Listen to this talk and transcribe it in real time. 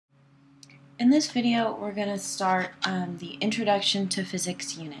In this video, we're going to start the Introduction to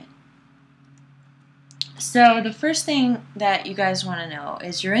Physics unit. So the first thing that you guys want to know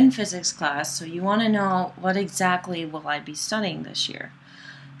is you're in physics class, so you want to know what exactly will I be studying this year.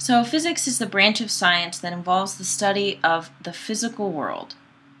 So physics is the branch of science that involves the study of the physical world.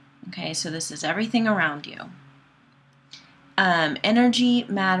 Okay, so this is everything around you. Energy,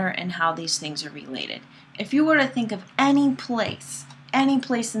 matter, and how these things are related. If you were to think of any place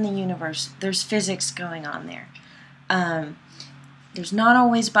in the universe, there's physics going on there. There's not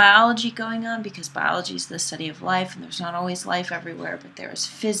always biology going on because biology is the study of life, and there's not always life everywhere, but there is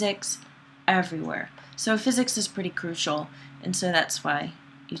physics everywhere. So physics is pretty crucial, and so that's why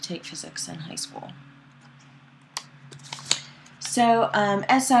you take physics in high school. So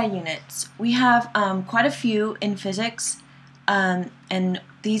SI units. We have quite a few in physics. And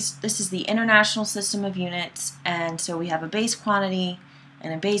this is the International System of Units, and so we have a base quantity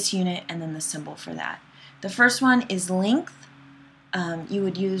and a base unit and then the symbol for that. The first one is length. You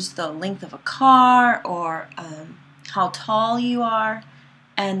would use the length of a car or how tall you are,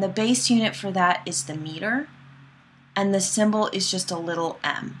 and the base unit for that is the meter, and the symbol is just a little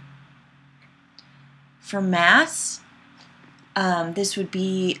m. For mass, this would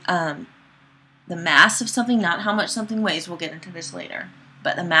be the mass of something, not how much something weighs, we'll get into this later,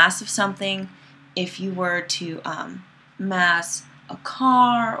 but the mass of something. If you were to mass a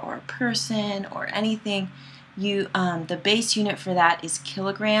car or a person or anything, the base unit for that is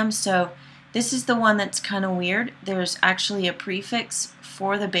kilograms. So this is the one that's kind of weird. There's actually a prefix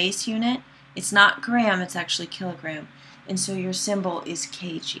for the base unit. It's not gram, it's actually kilogram, and so your symbol is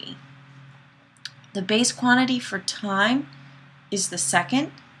kg. The base quantity for time is the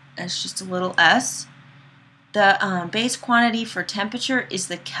second. It's just a little s. The base quantity for temperature is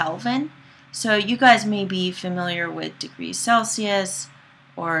the Kelvin. So you guys may be familiar with degrees Celsius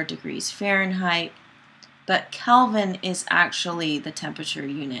or degrees Fahrenheit, but Kelvin is actually the temperature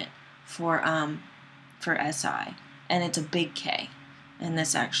unit for SI, and it's a big K, and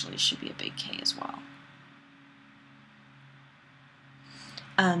this actually should be a big K as well.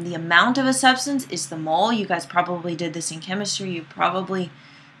 The amount of a substance is the mole. You guys probably did this in chemistry. You probably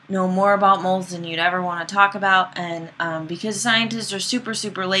know more about moles than you'd ever want to talk about, and because scientists are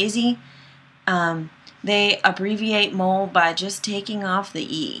super lazy, they abbreviate mole by just taking off the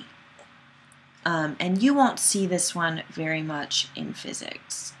E. And you won't see this one very much in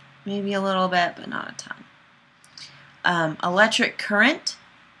physics. Maybe a little bit, but not a ton. Electric current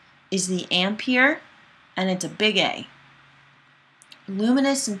is the ampere, and it's a big A.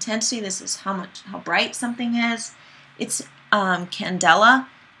 Luminous intensity, this is how bright something is. It's candela,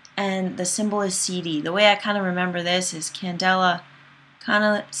 and the symbol is CD. The way I kind of remember this is candela kind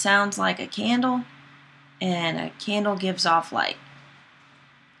of sounds like a candle, and a candle gives off light.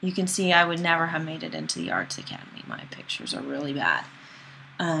 You can see I would never have made it into the Arts Academy. My pictures are really bad.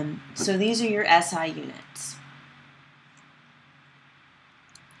 So these are your SI units.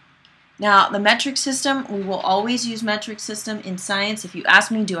 Now, the metric system, we will always use metric system in science. If you ask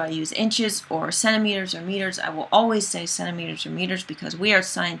me, do I use inches or centimeters or meters, I will always say centimeters or meters because we are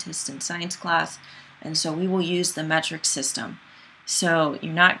scientists in science class, and so we will use the metric system. So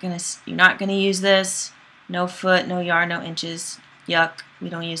you're not gonna use this. No foot, no yard, no inches. Yuck, we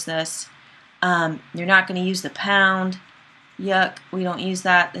don't use this. You're not gonna use the pound. Yuck, we don't use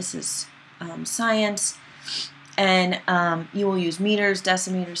that. This is science. And you will use meters,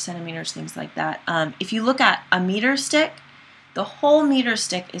 decimeters, centimeters, things like that. If you look at a meter stick, the whole meter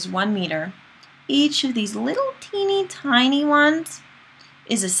stick is 1 meter. Each of these little teeny tiny ones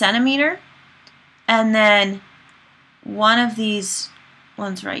is a centimeter. And then one of these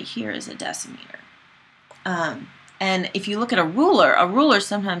ones right here is a decimeter. And if you look at a ruler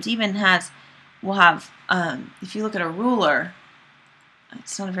sometimes even will have, if you look at a ruler,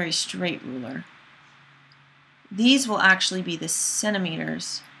 it's not a very straight ruler. These will actually be the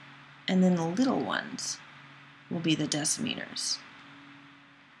centimeters, and then the little ones will be the decimeters.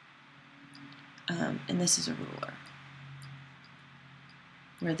 And this is a ruler,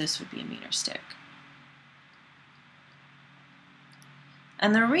 where this would be a meter stick.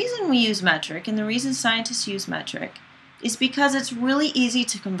 And the reason we use metric, and the reason scientists use metric, is because it's really easy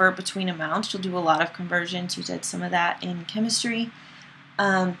to convert between amounts. You'll do a lot of conversions. You did some of that in chemistry.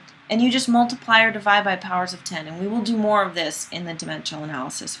 And you just multiply or divide by powers of 10, and we will do more of this in the dimensional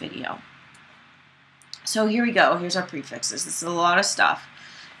analysis video. So here we go. Here's our prefixes. This is a lot of stuff.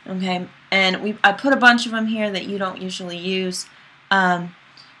 Okay, and I put a bunch of them here that you don't usually use.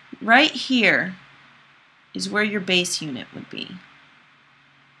 Right here is where your base unit would be.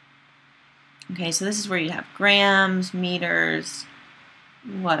 Okay, so this is where you have grams, meters,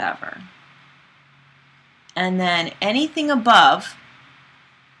 whatever. And then anything above,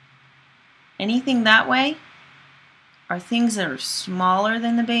 anything that way, are things that are smaller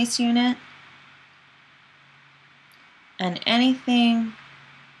than the base unit. And anything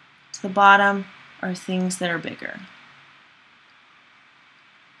to the bottom are things that are bigger.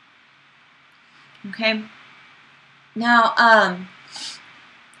 Okay? Now,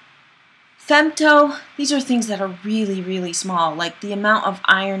 femto, these are things that are really, really small. Like the amount of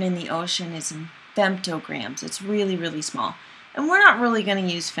iron in the ocean is in femtograms. It's really, really small. And we're not really going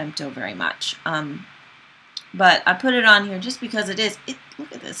to use femto very much. But I put it on here just because it is.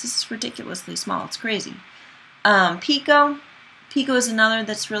 Look at this. This is ridiculously small. It's crazy. Pico. Pico is another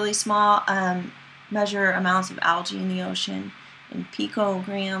that's really small. Measure amounts of algae in the ocean in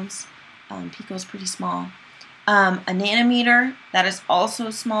picograms. Pico is pretty small. A nanometer, that is also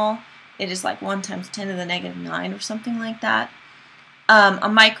small. It is like 1 × 10⁻⁹ or something like that. A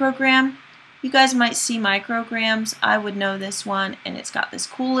microgram, you guys might see micrograms. I would know this one, and it's got this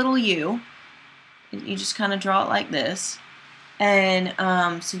cool little U. You just kind of draw it like this. And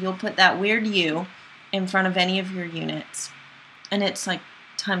so you'll put that weird U in front of any of your units. And it's like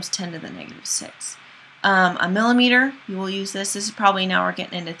 ×10⁻⁶. A millimeter, you will use this. This is probably, now we're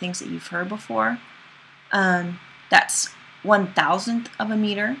getting into things that you've heard before. That's 1/1000th of a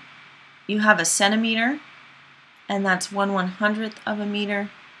meter. You have a centimeter, and that's 1/100th of a meter.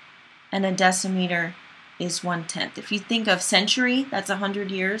 And a decimeter is 1/10. If you think of century, that's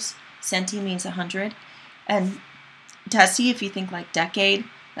 100 years. Centi means 100. And deci, if you think like decade,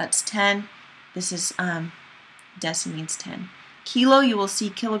 that's 10. This is deci means 10. Kilo, you will see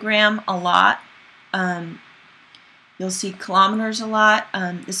kilogram a lot. You'll see kilometers a lot.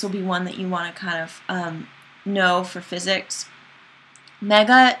 This will be one that you want to kind of know for physics.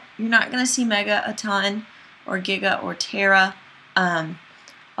 Mega, you're not going to see mega a ton, or giga or tera. A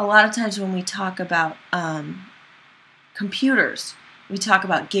lot of times when we talk about computers, we talk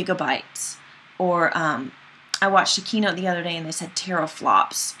about gigabytes. Or I watched a keynote the other day and they said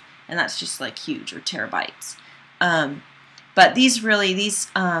teraflops, and that's just like huge, or terabytes. But these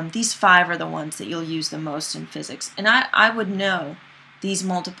 5 are the ones that you'll use the most in physics. And I would know these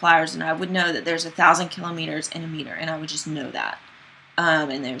multipliers, and I would know that there's 1,000 kilometers in a meter, and I would just know that.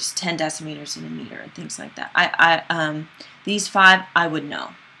 And there's 10 decimeters in a meter and things like that. These 5 I would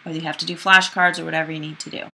know. Or you have to do flashcards or whatever you need to do.